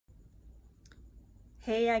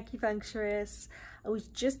Hey Acupuncturist, I was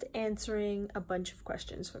just answering a bunch of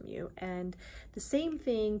questions from you, and the same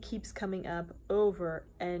thing keeps coming up over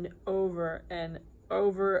and over and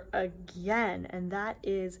over again, and that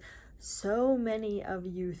is so many of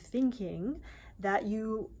you thinking that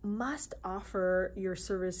you must offer your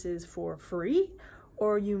services for free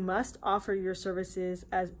or you must offer your services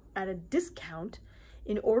at a discount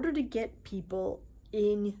in order to get people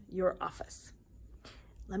in your office.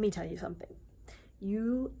 Let me tell you something.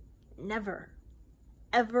 You never,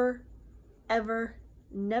 ever, ever,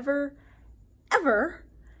 never, ever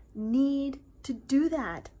need to do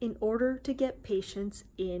that in order to get patients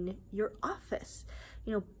in your office.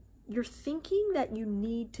 You're thinking that you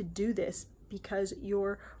need to do this because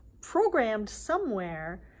you're programmed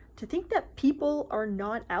somewhere to think that people are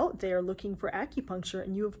not out there looking for acupuncture,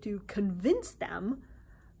 and you have to convince them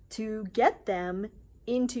to get them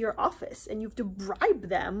into your office, and you have to bribe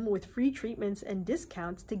them with free treatments and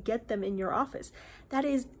discounts to get them in your office. That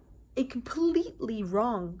is a completely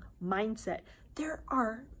wrong mindset. There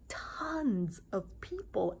are tons of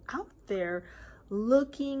people out there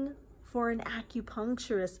looking for an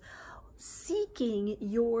acupuncturist, seeking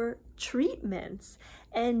your treatments,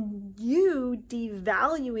 and you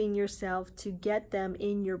devaluing yourself to get them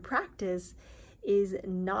in your practice is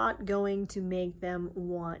not going to make them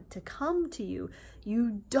want to come to you.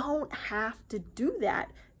 You don't have to do that.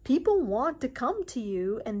 People want to come to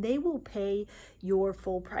you and they will pay your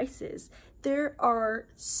full prices. There are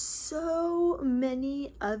so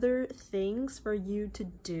many other things for you to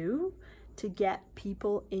do to get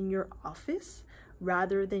people in your office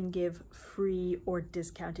rather than give free or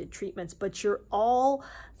discounted treatments. But you're all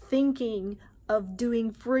thinking of doing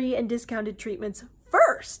free and discounted treatments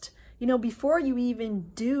first. Before you even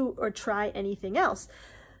do or try anything else.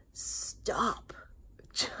 Stop.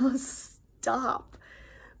 Just stop.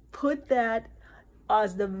 Put that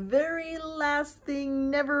as the very last thing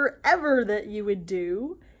never ever that you would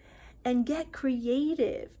do, and get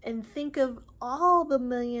creative and think of all the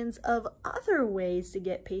millions of other ways to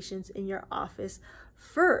get patients in your office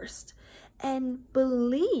first, and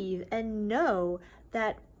believe and know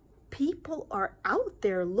that people are out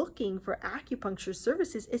there looking for acupuncture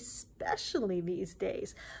services, especially these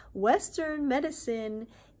days. Western medicine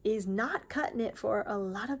is not cutting it for a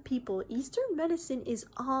lot of people. Eastern medicine is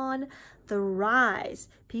on the rise.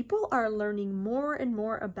 People are learning more and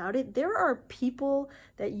more about it. There are people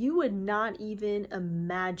that you would not even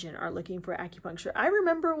imagine are looking for acupuncture. I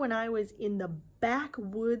remember when I was in the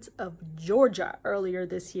backwoods of Georgia earlier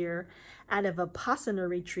this year at a Vipassana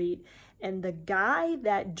retreat, and the guy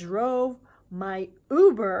that drove my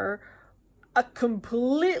Uber, a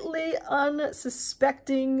completely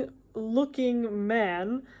unsuspecting looking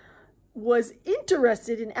man, was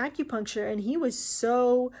interested in acupuncture, and he was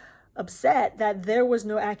so upset that there was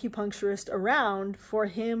no acupuncturist around for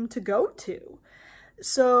him to go to.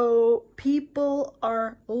 So people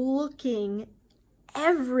are looking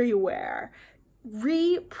everywhere.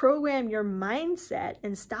 Reprogram your mindset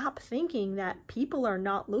and stop thinking that people are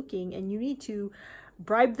not looking and you need to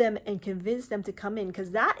bribe them and convince them to come in, because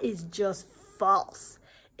that is just false.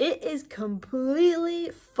 It is completely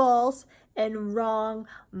false and wrong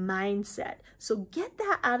mindset. So get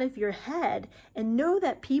that out of your head and know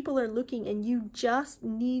that people are looking, and you just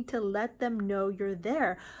need to let them know you're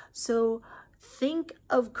there. So think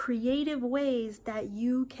of creative ways that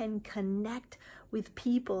you can connect with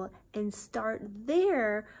people and start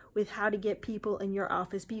there with how to get people in your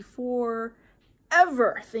office before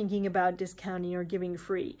ever thinking about discounting or giving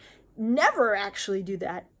free. Never actually do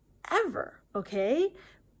that, ever, okay?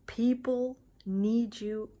 People need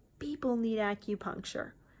you. People need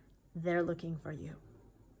acupuncture. They're looking for you.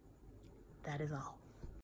 That is all.